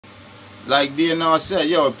Like DNR said,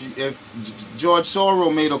 yo, if George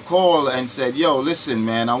Soros made a call and said, yo, listen,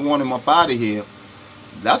 man, I want him up out of here,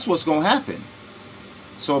 that's what's going to happen.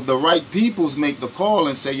 So if the right peoples make the call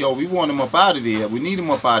and say, yo, we want him up out of there, we need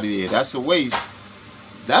him up out of there, that's a waste,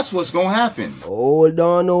 that's what's going to happen. Hold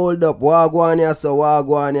on, hold up. Wagwan ya so,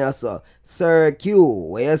 wagwan ya so. Sir Q,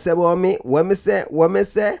 what you say about me? What me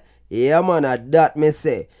say? Yeah, man, that me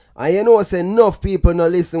say. And you know, say enough people no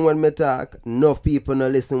listen when me talk. Enough people no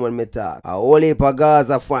listen when me talk. A whole heap of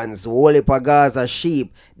Gaza fans, whole heap of Gaza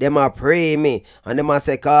sheep, them a pray me. And them a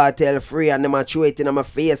say cartel free, and them a throw it in my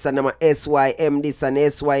face, and them a SYM this and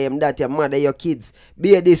SYM that. Your mother, your kids,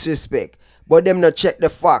 be a disrespect. But them not check the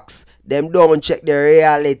facts. Them don't check the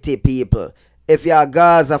reality, people. If you are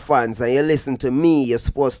Gaza fans and you listen to me, you're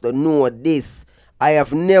supposed to know this. I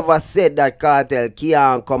have never said that cartel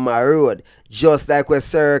can't come a road. Just like what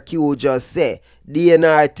Sir Q just say.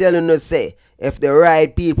 DNR telling us say, if the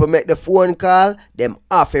right people make the phone call, them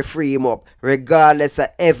have to free him up. Regardless of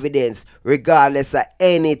evidence, regardless of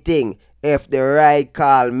anything. If the right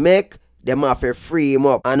call make, them have to free him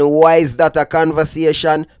up. And why is that a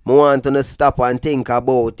conversation? I want to stop and think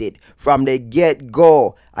about it. From the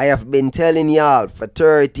get-go, I have been telling y'all for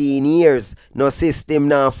 13 years, no system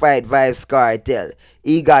now fight Vybz Kartel.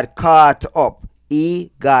 He got caught up.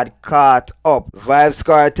 Vybz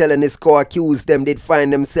Kartel and his co-accused them did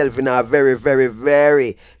find themselves in a very, very,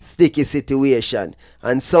 very sticky situation.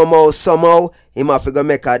 And somehow, him have to go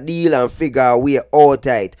make a deal and figure a way out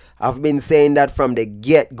it. I've been saying that from the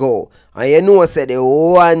get-go. And you know, I said the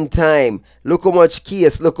one time, look how much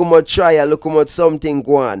case, look how much trial, look how much something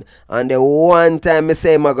go on. And the one time I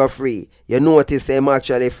say I go free, you notice I'm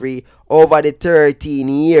actually free. Over the 13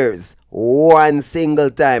 years, one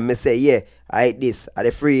single time I say, yeah, I this, I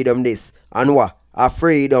the freedom this. And what? I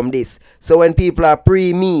freedom this. So when people are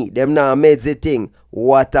pre me, them now made the thing.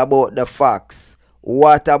 What about the facts?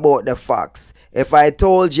 What about the facts? If I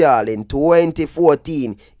told y'all in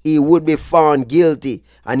 2014 he would be found guilty,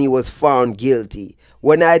 and he was found guilty.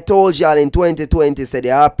 When I told y'all in 2020 said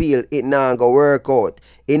the appeal, it now go work out.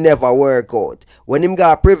 It never work out. When him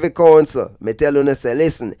got privy council, me tell you say,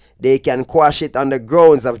 listen, they can quash it on the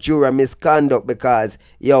grounds of juror misconduct because,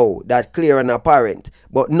 yo, that clear and apparent.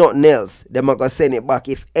 But nothing else. Them are gonna send it back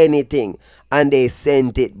if anything. And they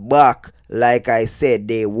sent it back. Like I said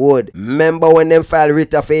they would. Remember when them file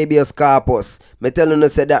writ of habeas corpus? Me tell you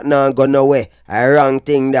say that now go nowhere. I wrong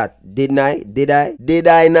thing that. Didn't I? Did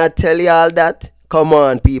I not tell y'all that? Come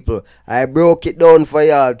on people. I broke it down for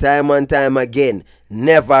y'all time and time again.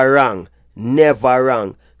 Never wrong. Never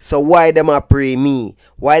wrong. So why them a pray me?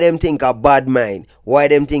 Why them think a bad mind? Why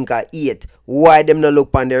them think a hate? Why them not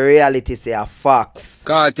look on the reality say a facts?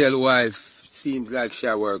 Cartel wife seems like she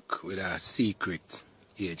work with a secret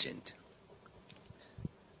agent.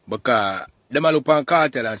 Because them a look on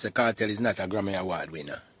Cartel and say Cartel is not a Grammy Award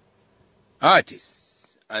winner.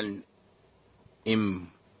 Artist. And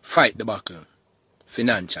him fight the battle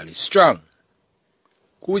financially strong.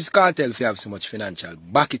 Who is Cartel if you have so much financial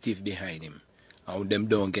backative behind him and them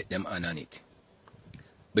don't get them on it?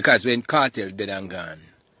 Because when Cartel dead and gone,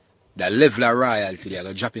 the level of royalty they are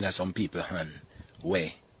going to drop in some people's hand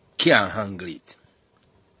where can't handle it.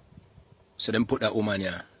 So them put that woman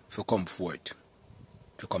here for comfort.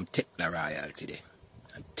 To come take the royalty there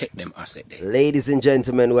and take them asset there. Ladies and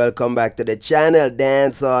gentlemen, welcome back to the channel,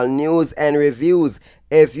 Dancehall News and Reviews.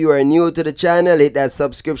 If you are new to the channel, hit that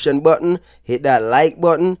subscription button, hit that like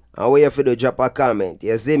button, and wait for you to drop a comment.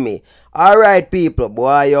 You see me? Alright people,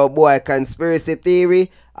 boy oh boy, conspiracy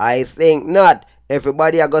theory? I think not.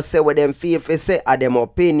 Everybody are gonna say what them feel for say are them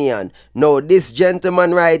opinion. Now this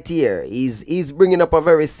gentleman right here, he's bringing up a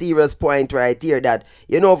very serious point right here that,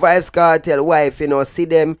 you know, Vybz Kartel wife, you know, see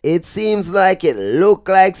them, it seems like it look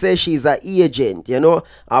like say she's an agent, you know,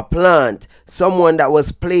 a plant, someone that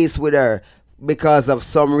was placed with her because of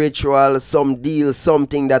some ritual, some deal,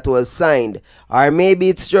 something that was signed. Or maybe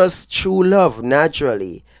it's just true love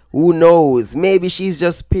naturally. Who knows? Maybe she's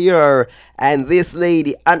just pure. And this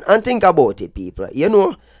lady, and think about it, people. You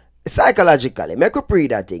know, psychologically, make her pray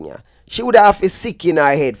that thing. Yeah. She would have a sick in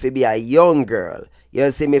her head to be a young girl.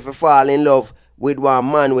 You see me, if you fall in love with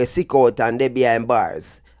one man who sick out and they behind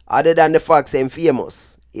bars. Other than the fact I'm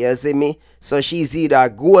famous. You see me? So she's either a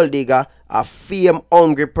gold digger, a fame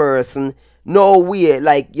hungry person, No way,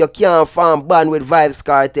 like you can't form band with Vybz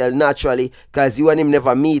Kartel naturally, cause you and him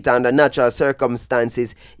never meet under natural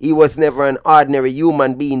circumstances. He was never an ordinary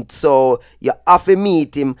human being, so you have to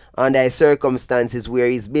meet him under circumstances where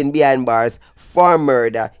he's been behind bars for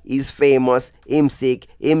murder. He's famous, him sick,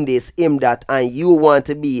 him this, him that, and you want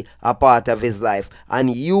to be a part of his life. And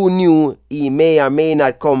you knew he may or may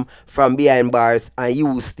not come from behind bars, and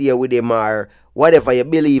you stay with him or whatever you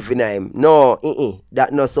believe in him. No,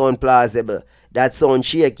 that no sound plausible. That sound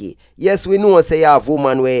shaky. Yes, we know say you have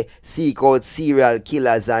women where seek out serial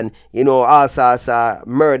killers and, you know, all sorts of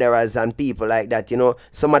murderers and people like that, you know.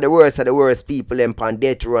 Some of the worst people them on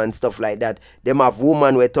death row and stuff like that. Them have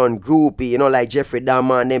women where turn groupie, you know, like Jeffrey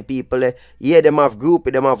Dahmer and them people. Yeah, them have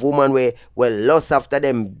groupie, them have women where lust after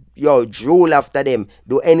them, yo, drool after them,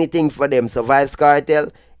 do anything for them. So Vybz Kartel,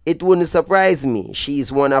 it wouldn't surprise me.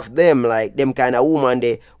 She's one of them, like them kind of woman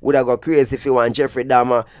they would have got crazy if you want Jeffrey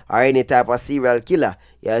Dahmer or any type of serial killer.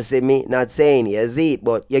 You see me? Not saying you see it,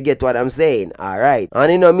 but you get what I'm saying. Alright.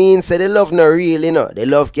 And you know mean say the love no real, you know. The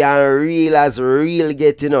love can real as real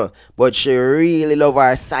get, you know. But she really love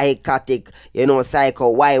her psychotic, you know, psycho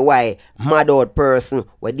why mad out person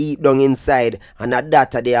with deep down inside, and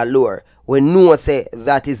that the allure. We know say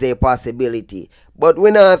that is a possibility. But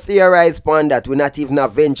we not theorize upon that. We not even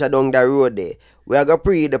venture down the road there. We are going to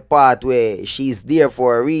pray the part where she's there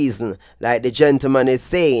for a reason. Like the gentleman is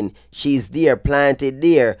saying, she's there, planted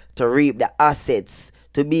there to reap the assets,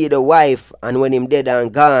 to be the wife. And when him dead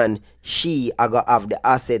and gone, she are going to have the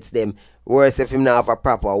assets them. Worse if him not have a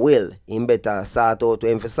proper will. Him better sort out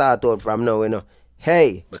him for sort out from now, you know.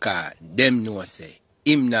 Hey. Because them know say,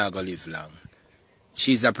 him not going to live long.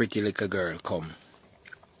 She's a pretty little girl, come.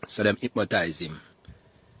 So them hypnotize him.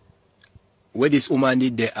 Where this woman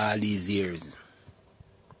did there all these years,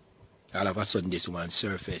 all of a sudden this woman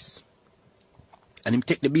surface. And him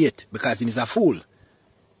take the bait because him is a fool.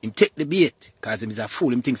 Him take the bait because him is a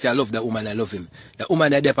fool. Him thinks I love that woman, I love him. The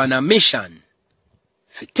woman is on a mission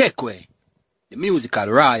to take away the musical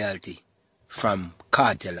royalty from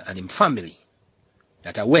Kartel and him family.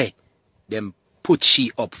 That a way them put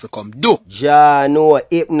she up for come do. Ja no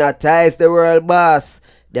hypnotize the world boss.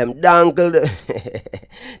 Them dangle the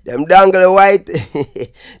white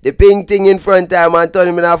the pink thing in front of him and turn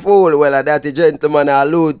him in a fool. Well, that the gentleman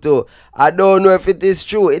allude to. I don't know if it is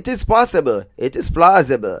true. It is possible. It is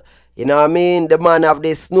plausible. You know what I mean? The man have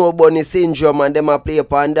this snow bunny syndrome and them a play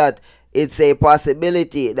upon that. It's a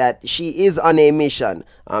possibility that she is on a mission.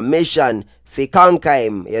 A mission for conquer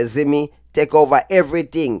him. You see me? Take over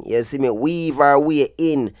everything. You see me? Weave our way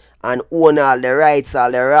in and own all the rights,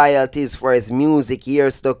 all the royalties for his music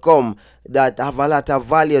years to come that have a lot of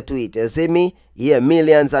value to it. You see me? Yeah,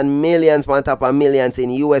 millions and millions on top of millions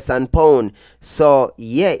in US and pound. So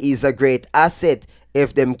yeah, he's a great asset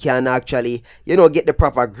if them can actually, you know, get the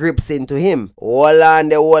proper grips into him. Hold on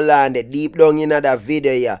the deep down in that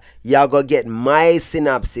video here, y'all go get my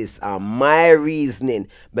synopsis and my reasoning,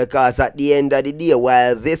 because at the end of the day,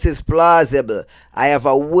 while this is plausible, I have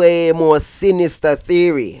a way more sinister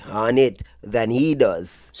theory on it than he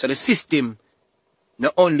does. So the system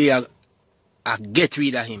not only get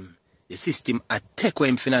rid of him, the system take away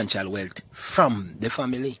him financial wealth from the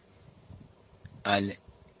family. And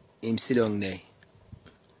him sit down there.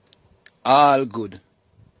 All good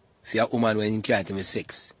for a woman when he can't have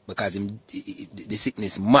sex, because the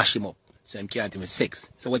sickness mash him up, so he can't have sex.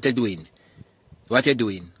 So what you doing? What you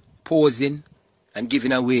doing? Posing and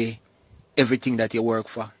giving away everything that you work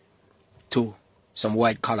for to some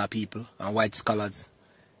white collar people and white scholars.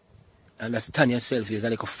 Understand yourself, you're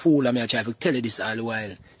like a fool. I mean, I try to tell you this all the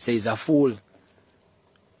while. Say he's a fool. I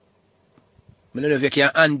don't know if you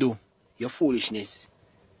can undo your foolishness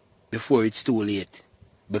before it's too late.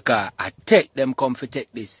 Because I take them come for take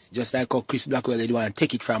this. Just like how Chris Blackwell they do and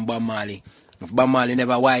take it from Bob Marley. If Bob Marley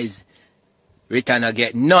never wise, return I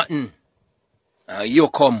get nothing. You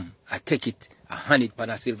come, I take it, I hand it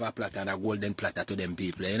on a silver platter and a golden platter to them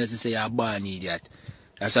people. You know, say you're a born idiot.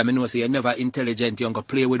 That's why I know say you're never intelligent, you're going to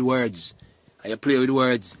play with words. And you play with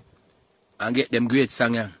words and get them great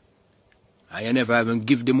song. And you never even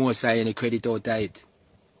give the most any credit out of it.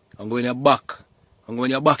 I'm going back. I'm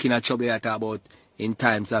going back in a trouble you talk about. In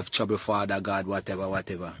times of trouble, Father, God,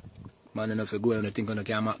 whatever. Man, enough you go and think you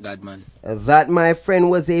can mock God, man. That, my friend,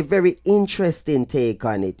 was a very interesting take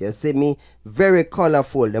on it. You see me? Very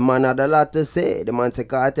colorful. The man had a lot to say. The man said,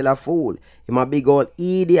 Kartel a fool. Him a big old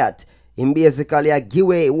idiot. Him basically a give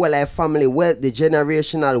away all our family wealth, the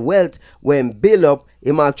generational wealth when build up.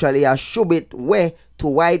 Him actually a shove it way to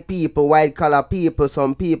white people, white collar people.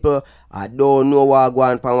 Some people I don't know what go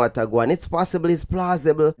on and what go on. It's possible, it's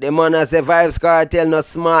plausible. The man as a Vybz Kartel not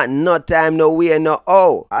smart, no time, no way, no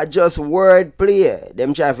how. I just word play.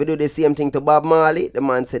 Them try to do the same thing to Bob Marley. The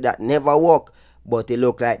man said that never work. But it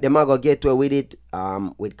look like them are gonna get away with it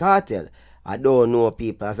with Kartel. I don't know,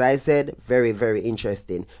 people. As I said, very, very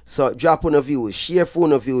interesting. So drop on the views, share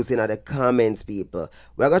phone of views in the comments, people.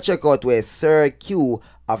 We're gonna check out where Sir Q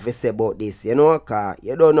have to say about this, you know, cause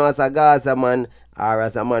you don't know as a Gaza man or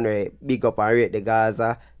as a man who big up and rate the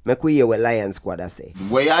Gaza. Make we hear what Lion Squad I say.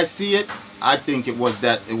 The way I see it, I think it was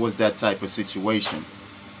that type of situation.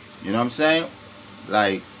 You know what I'm saying?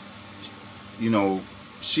 Like, you know,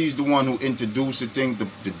 she's the one who introduced the thing,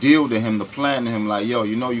 the deal to him, the plan to him, like, yo,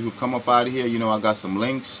 you know, you could come up out of here, you know, I got some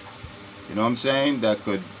links, you know what I'm saying, that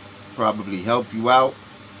could probably help you out,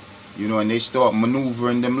 you know, and they start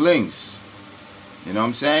maneuvering them links, you know what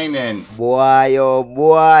I'm saying, and boy, oh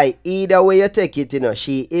boy, either way you take it, you know,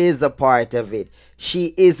 she is a part of it.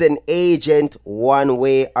 She is an agent one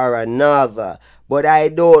way or another, but I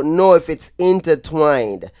don't know if it's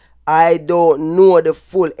intertwined. I don't know the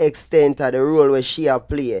full extent of the role where she a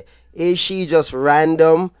play. Is she just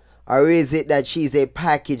random, or is it that she's a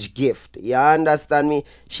package gift? You understand me?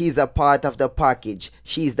 She's a part of the package.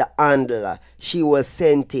 She's the handler. She was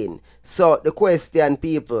sent in. So the question,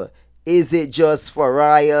 people, is it just for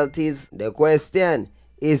royalties? The question,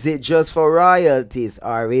 is it just for royalties,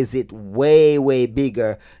 or is it way, way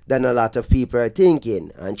bigger than a lot of people are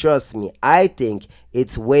thinking? And trust me, I think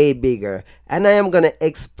it's way bigger. And I am going to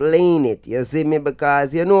explain it, you see me?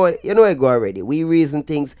 Because you know it go already. We reason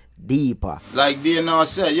things deeper. Like DNR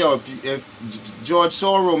said, yo, if George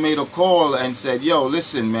Soros made a call and said, yo,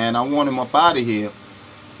 listen, man, I want him up out of here,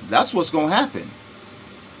 that's what's going to happen.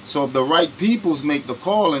 So if the right peoples make the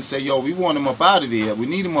call and say, yo, we want him up out of there, we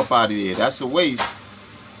need him up out of there, that's a waste.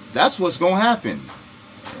 That's what's going to happen.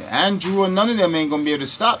 Andrew and none of them ain't going to be able to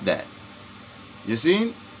stop that. You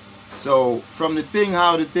see? So, from the thing,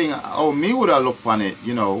 me would I look on it,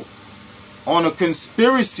 you know, on a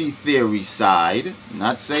conspiracy theory side,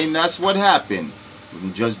 not saying that's what happened,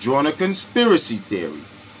 I'm just drawing a conspiracy theory.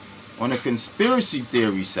 On a conspiracy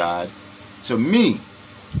theory side, to me,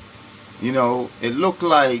 you know, it looked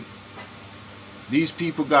like these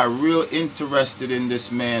people got real interested in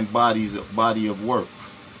this man's body of work.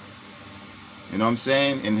 You know what I'm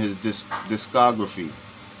saying? In his discography.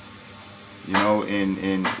 You know,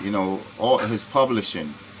 in you know, all his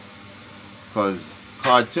publishing. Because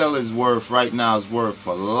Kartel is worth, right now is worth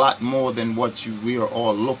a lot more than what we are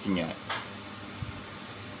all looking at.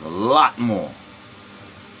 A lot more.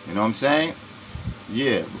 You know what I'm saying?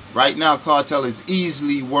 Yeah. Right now Kartel is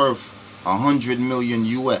easily worth 100 million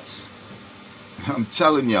US. I'm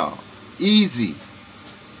telling y'all. Easy.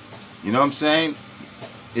 You know what I'm saying?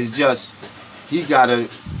 It's just he gotta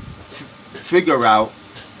figure out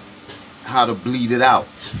how to bleed it out.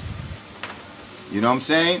 You know what I'm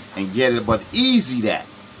saying? And get it, but easy that.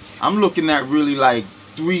 I'm looking at really like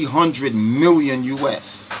 300 million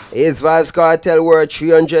US. Is Vybz Kartel worth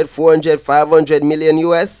 300, 400, 500 million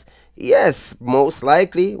US? Yes, most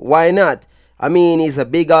likely. Why not? I mean, he's a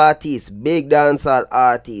big artist, big dancehall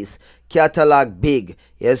artist. Catalog big,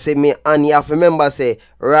 you see me, and you have to remember say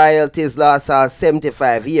royalties last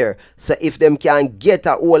 75 years. So if them can get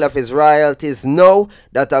a hold of his royalties now,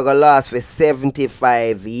 that are gonna last for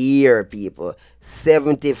 75 years, people.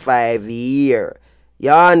 75 years. You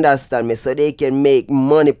understand me? So they can make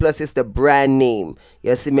money, plus it's the brand name.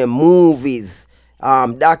 You see me, movies,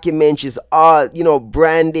 documentaries, all, you know,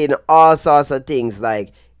 branding, all sorts of things.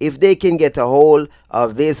 Like if they can get a hold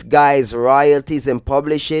of this guy's royalties and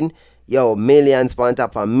publishing, yo, millions on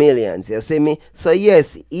top of millions, you see me? So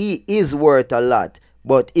yes, he is worth a lot,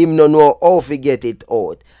 but him no know how to get it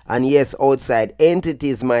out. And yes, outside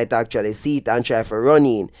entities might actually see it and try to run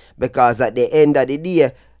in, because at the end of the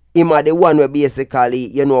day, him are the one who basically,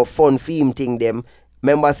 you know, fun film thing them.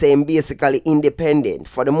 Remember saying basically independent.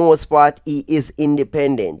 For the most part, he is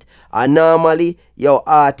independent. And normally, your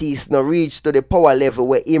artists no reach to the power level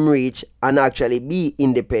where him reach and actually be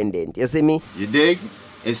independent. You see me? You dig?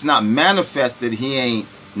 It's not manifested, he ain't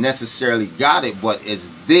necessarily got it, but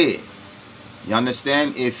it's there. You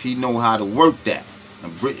understand? If he know how to work that.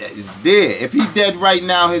 It's there. If he dead right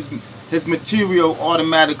now, his material,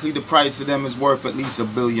 automatically the price of them is worth at least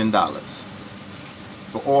 $1 billion.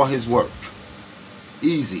 For all his work.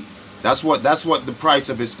 Easy. That's what the price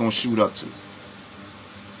of it's gonna shoot up to.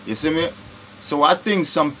 You see me? So I think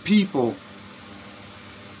some people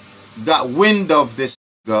got wind of this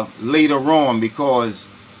Jamaica later on, because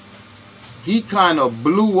he kind of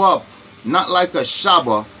blew up, not like a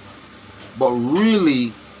shabba, but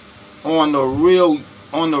really on the real,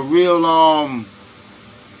 how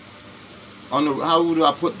would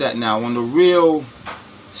I put that now? On the real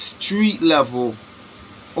street level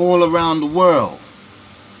all around the world,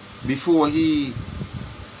 before he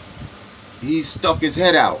stuck his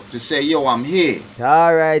head out to say, yo, I'm here.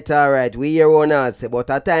 Alright, we hear what I say, but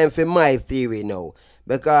a time for my theory now.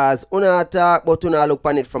 Because una talk, but una look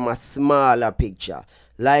on it from a smaller picture.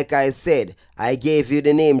 Like I said, I gave you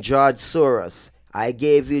the name George Soros. I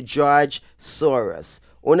gave you George Soros.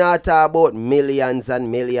 Una talk about millions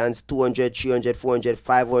and millions, 200, 300, 400,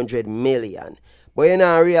 500 million. But you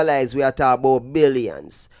now realize we are talking about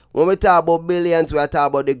billions. When we talk about billions, we are talking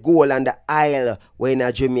about the gold and the oil we're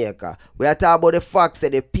in Jamaica. We are talking about the fact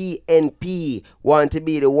that the PNP want to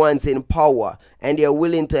be the ones in power, and they're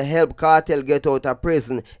willing to help Kartel get out of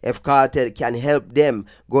prison if Kartel can help them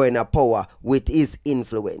go in power with his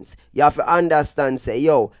influence. You have to understand, say,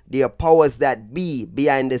 yo, there are powers that be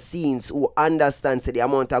behind the scenes who understand, say, the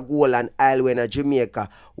amount of gold and oil in Jamaica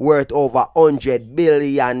worth over $100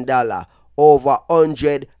 billion. Over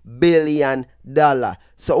 $100 billion.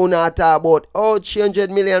 So una talk about, oh, 300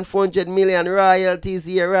 million, 400 million, royalties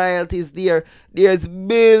here, royalties there. There's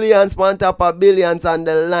billions on top of billions on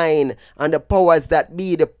the line. And the powers that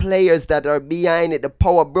be, the players that are behind it, the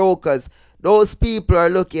power brokers, those people are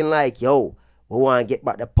looking like, yo, we want to get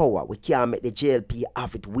back the power. We can't make the JLP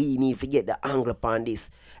have it. We need to get the angle upon this.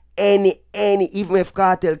 Even if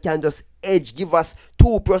Kartel can just edge, give us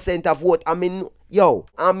 2% of vote, I mean, yo,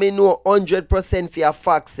 I mean no 100% for a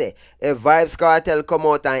fact say, if Vybz Kartel come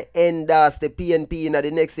out and endorse the PNP in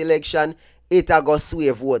the next election, it a go sway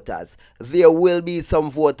voters. There will be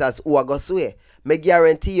some voters who are go sway. Me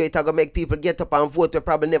guarantee you it a go make people get up and vote who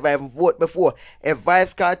probably never even vote before. If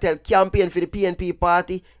Vybz Kartel campaign for the PNP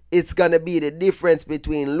party, it's gonna be the difference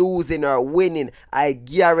between losing or winning. I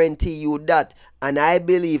guarantee you that. And I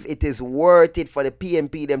believe it is worth it for the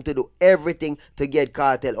PNP them to do everything to get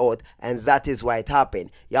Kartel out. And that is why it happened.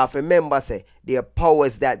 You have to remember, say, there are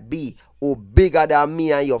powers that be who bigger than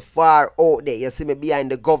me and you're far out there. You see me behind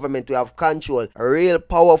the government who have control. Real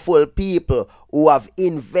powerful people who have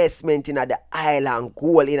investment in the island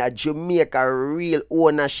gold in a Jamaica, real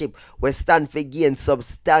ownership. We stand for gain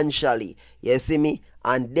substantially. You see me?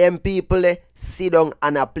 And them people sit down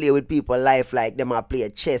and play with people life like them a play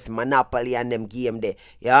chess, Monopoly and them game there.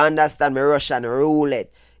 You understand me? Russian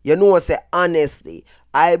roulette. You know, say honestly,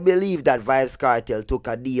 I believe that Vybz Kartel took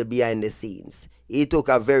a deal behind the scenes. He took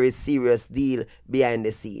a very serious deal behind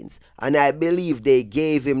the scenes. And I believe they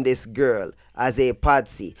gave him this girl as a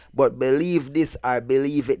patsy. But believe this or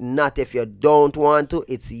believe it not. If you don't want to,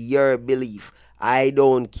 it's your belief. I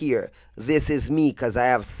don't care. This is me because I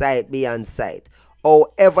have sight beyond sight.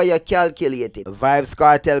 However you calculate it, Vybz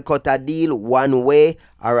Kartel cut a deal one way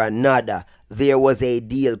or another. There was a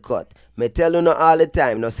deal cut. Me tell you no all the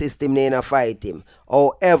time, no system ain't fight him.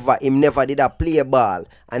 However, him never did a play ball.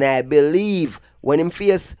 And I believe when him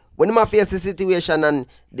face the situation and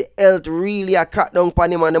the health really a crack down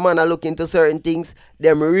upon him and the man are looking to certain things,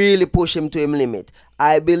 them really push him to him limit.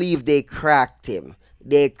 I believe they cracked him.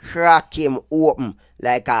 They crack him open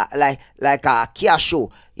like a cashew.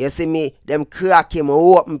 You see me? Them crack him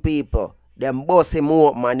open, people. Them bust him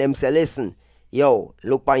open and them say, listen, yo,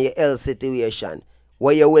 look on your health situation.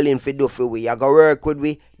 What you willing to do for we? You go work with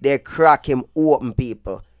we? They crack him open,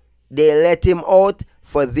 people. They let him out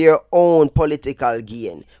for their own political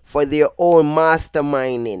gain, for their own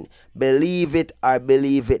masterminding. Believe it or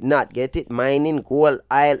believe it not. Get it? Mining, gold,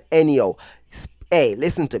 oil, anyhow. Hey,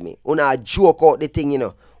 listen to me. Una joke out the thing, you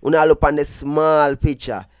know. Una look on the small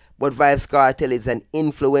picture. But Vybz Kartel is an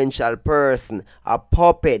influential person, a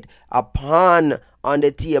puppet, a pawn on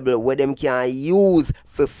the table where them can use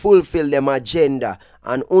to fulfill them agenda.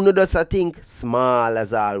 And uno does a think small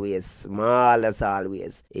as always, small as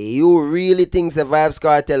always. You really think the Vybz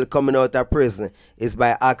Kartel coming out of prison is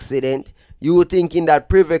by accident? You thinking that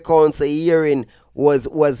Privy Council hearing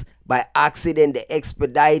was by accident, they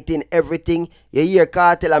expediting everything? You hear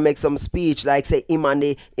Kartel make some speech like say him and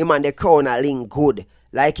the crown are link good.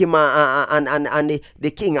 Like him and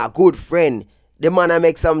the king a good friend. The man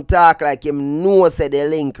make some talk like him know say the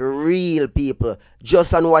link real, people.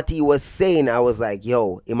 Just on what he was saying, I was like,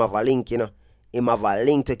 yo, him have a link, you know. Him have a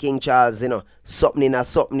link to King Charles, you know. Something,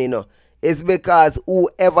 you know. It's because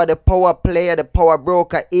whoever the power player, the power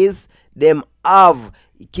broker is, them have,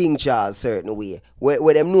 King Charles certain way.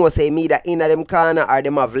 Where them know say me that in them corner or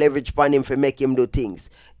them have leverage on him for make him do things.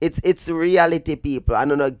 It's reality, people,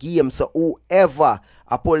 and on a game. So whoever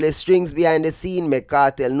pull the strings behind the scene, make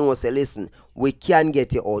Kartel know say listen, we can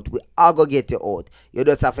get you out. We are gonna get you out. You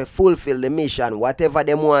just have to fulfill the mission. Whatever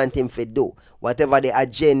them want him to do, whatever the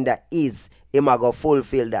agenda is, him a go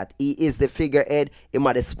fulfill that. He is the figurehead, him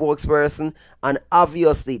a the spokesperson, and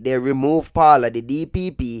obviously they removed Paula, the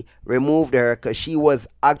DPP, removed her because she was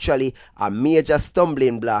actually a major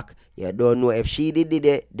stumbling block. You don't know if she did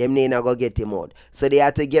it, them they not gonna get him out. So they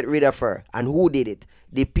had to get rid of her. And who did it?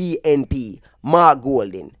 The PNP, Mark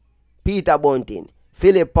Golding, Peter Bunting,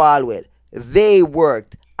 Philip Palwell. They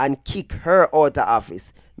worked and kicked her out of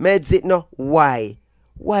office. Meds it no? Why?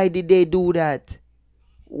 Why did they do that?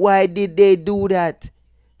 Why did they do that?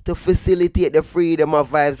 To facilitate the freedom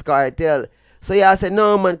of Vybz Kartel. So you say,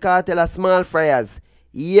 no man, Kartel are small fryers.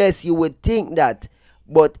 Yes, you would think that.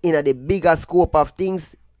 But in the bigger scope of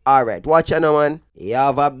things, alright, watch out now, man. You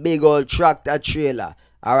have a big old tractor trailer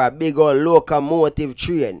or a big old locomotive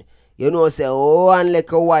train. You know, say one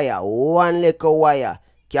little wire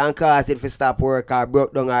can cause it to stop work or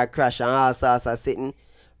broke down or crash and all sorts of sitting.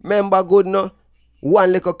 Remember good no?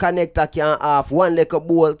 One little connector can off, one little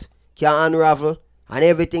bolt can unravel and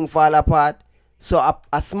everything fall apart. So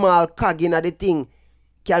a small cog in the thing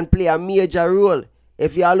can play a major role.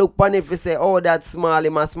 If you look on it, you say, oh, that's small,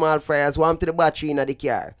 in my small fryers, warm to the battery in the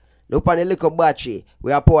car. Look on the little battery,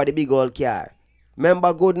 we are power the big old car.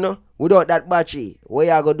 Remember good no? Without that battery, what you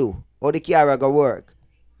going to do? How the car going to work?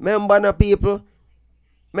 Remember no, people?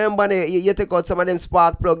 Remember no, you take out some of them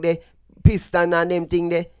spark plug there, piston and them thing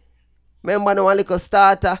there. Remember no, one little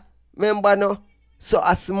starter. Remember no? So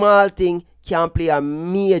a small thing can play a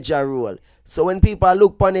major role. So when people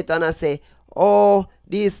look upon it and I say, oh,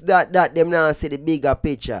 this, that, them now see the bigger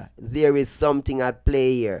picture. There is something at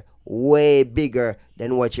play here. Way bigger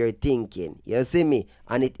than what you're thinking. You see me?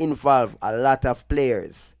 And it involves a lot of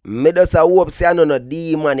players. Me just hope say I know no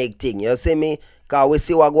demonic thing. You see me? Because we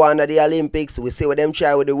see what go on at the Olympics. We see what them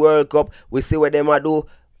try with the World Cup. We see what them a do.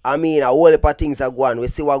 I mean, a whole heap of things are going. We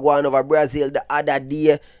see what going over Brazil the other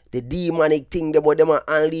day. The demonic thing about them are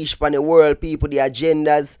unleashed on the world people, the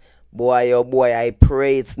agendas. Boy, oh boy, I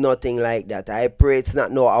pray it's nothing like that. I pray it's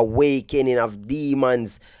not no awakening of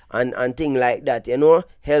demons and thing like that, you know.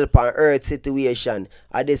 Help on earth situation.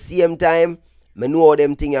 At the same time, I know how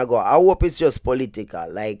them thing I go. I hope it's just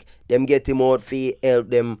political. Like, them get him out for help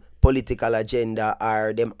them political agenda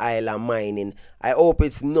or them island mining. I hope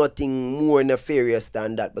it's nothing more nefarious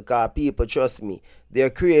than that, because people, trust me, there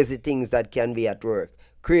are crazy things that can be at work.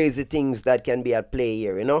 Crazy things that can be at play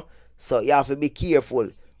here, you know. So you have to be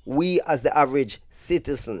careful. We as the average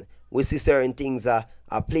citizen, we see certain things are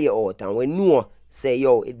play out and we know, say,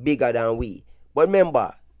 yo, it's bigger than we. But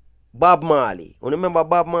remember, Bob Marley. You remember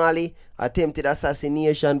Bob Marley? Attempted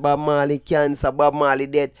assassination, Bob Marley, cancer, Bob Marley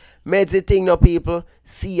death. Made the thing now, people.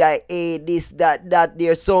 CIA, this, that.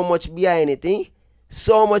 There's so much behind it, eh?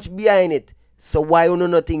 So much behind it. So why you know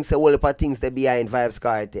nothing say all of things that behind Vybz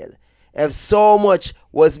Kartel? If so much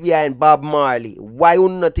was behind Bob Marley, why you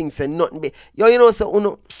nothing say nothing? Yo, you know,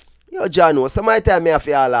 so yo, John, some of the time I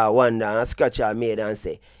feel all wonder and scratch our made and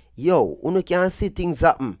say, yo, you can see things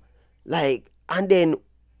happen. Like, and then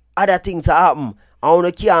other things happen, and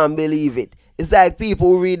you can't believe it. It's like people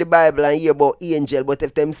who read the Bible and hear about angel, but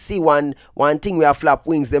if them see one thing where flap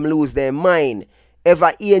wings, them lose their mind. If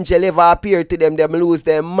an angel ever appear to them lose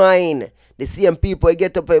their mind. The same people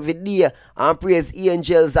get up every day and praise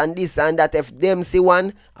angels and this and that. If them see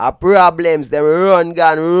one, problems, them run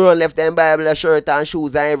left them Bible, a shirt and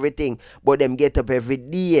shoes and everything. But them get up every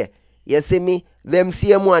day. You see me? Them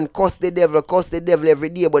same one cuss the devil every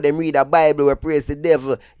day, but them read a Bible where praise the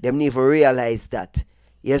devil. Them never realize that.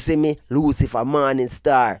 You see me? Lucifer, morning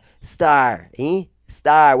star, star,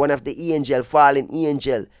 one of the angel, fallen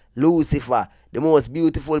angel, Lucifer. The most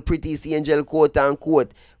beautiful, prettiest angel, quote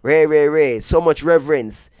unquote. Ray. So much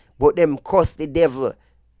reverence. But them cuss the devil.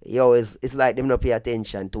 Yo, it's like them not pay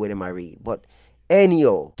attention to what them a read. But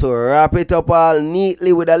anyhow, to wrap it up all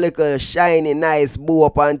neatly with a little shiny, nice bow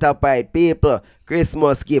up on top of it, people,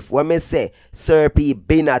 Christmas gift. What me say? Sir P.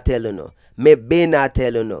 been a tell you no. Me been a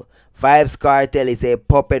tell you no. Vybz Kartel is a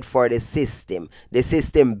puppet for the system. The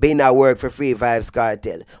system been a work for free Vybz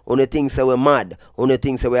Kartel. One thinks that we're mad. One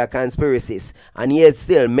thinks that we are conspiracies. And yet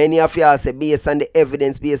still, many of y'all say based on the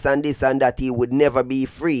evidence, based on this and that, he would never be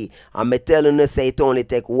free. And me telling you say it only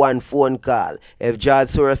take one phone call. If George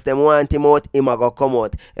Soros them want him out, him a go come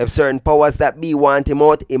out. If certain powers that be want him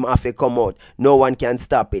out, him have to come out. No one can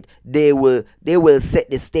stop it. They will set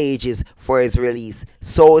the stages for his release.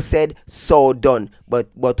 So said, so done.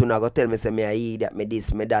 But you not go tell me say me I eat that, me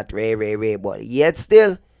this, me that, ray. But yet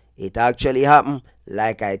still, it actually happened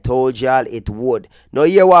like I told y'all it would. Now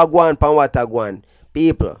here what go on, pan what go on.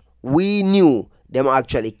 People, we knew them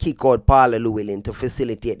actually kick out Paula Llewellyn to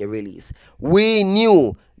facilitate the release. We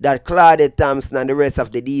knew that Claudette Thompson and the rest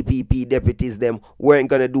of the DPP deputies them weren't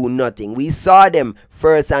gonna do nothing. We saw them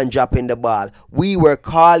first and dropping the ball. We were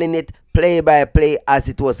calling it play by play as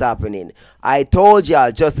it was happening. I told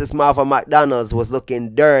y'all Justice Martha McDonald's was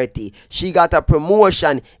looking dirty. She got a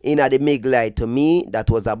promotion in the Miglite. To me, that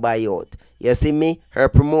was a buyout. You see me? Her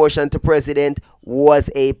promotion to president was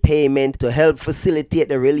a payment to help facilitate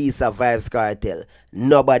the release of Vybz Kartel.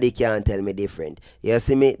 Nobody can tell me different. You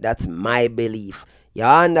see me? That's my belief. You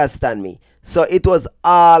understand me? So it was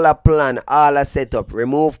all a plan, all a setup.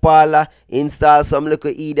 Remove Paula, install some little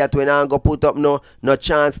idiot when I go put up no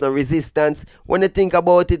chance, no resistance. When you think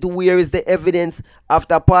about it, where is the evidence?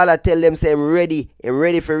 After Paula tell them say I'm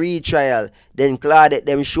ready for retrial, then Claudette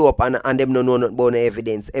them show up and them no know nothing about no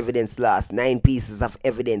evidence. Evidence lost. 9 pieces of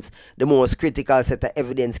evidence. The most critical set of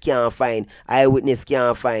evidence can't find. Eyewitness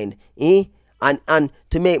can't find. And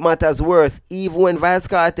to make matters worse, even when Vybz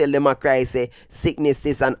Kartel them a cry say sickness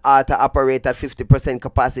this and auto operate at 50%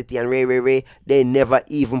 capacity and ray, they never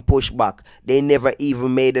even push back. They never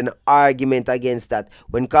even made an argument against that.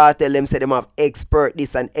 When Kartel them say them have expert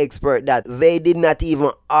this and expert that, they did not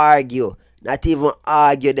even argue. Not even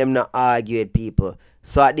argue, them not argue with people.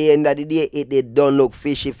 So at the end of the day, it don't look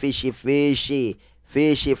fishy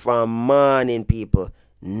from morning, people.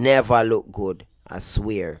 Never look good. I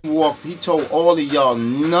swear. He told all of y'all,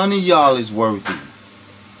 none of y'all is worthy.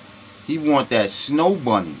 He want that snow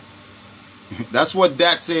bunny. That's what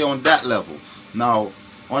that say on that level. Now,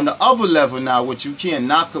 on the other level now, what you can't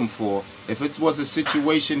knock him for, if it was a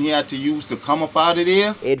situation he had to use to come up out of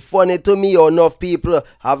there. It's funny to me how enough people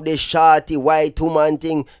have this shorty white woman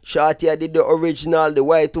thing. Shorty I did the original, the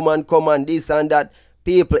white woman come and this and that.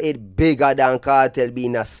 People, it bigger than Kartel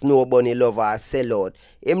being a snow bunny lover or sellout.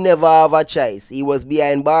 Him never have a choice. He was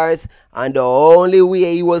behind bars and the only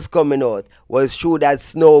way he was coming out was through that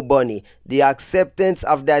snow bunny. The acceptance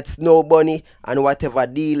of that snow bunny and whatever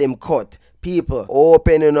deal him cut. People,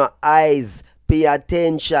 open your eyes, pay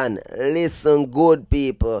attention, listen good,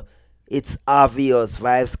 people. It's obvious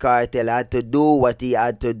Vybz Kartel had to do what he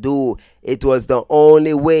had to do. It was the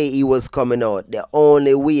only way he was coming out. The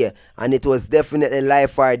only way. And it was definitely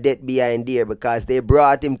life or death behind there because they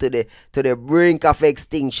brought him to the brink of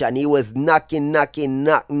extinction. He was knocking on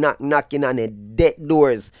the death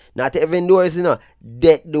doors. Not even doors, you know.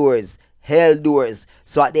 Death doors. Hell doors.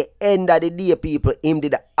 So at the end of the day, people, him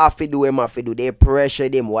did have to do him have to do. They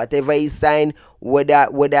pressured him. Whatever he signed, whether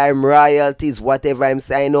I'm royalties, whatever I'm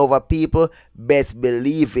signing over, people, best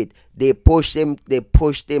believe it. They pushed him to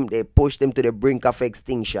the brink of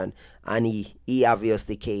extinction. And he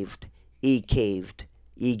obviously caved. He caved.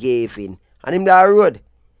 He gave in. And him that road.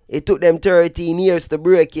 It took them 13 years to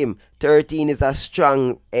break him. 13 is a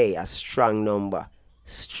strong number.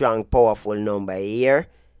 Strong, powerful number here.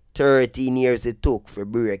 13 years it took for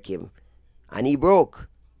break him. And he broke.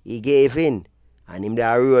 He gave in. And him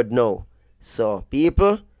that road now. So,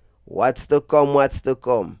 people, what's to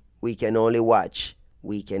come? We can only watch.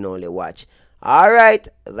 Alright,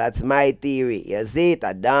 that's my theory. You see it?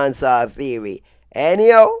 A dancehall theory.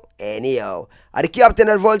 Anyhow. And the captain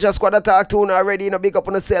of the Vulture Squad attack tune already. You know, big up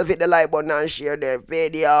on yourself, hit the like button and share the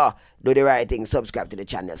video. Do the right thing. Subscribe to the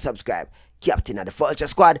channel. Subscribe. Captain of the Vulture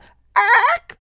Squad. Ark!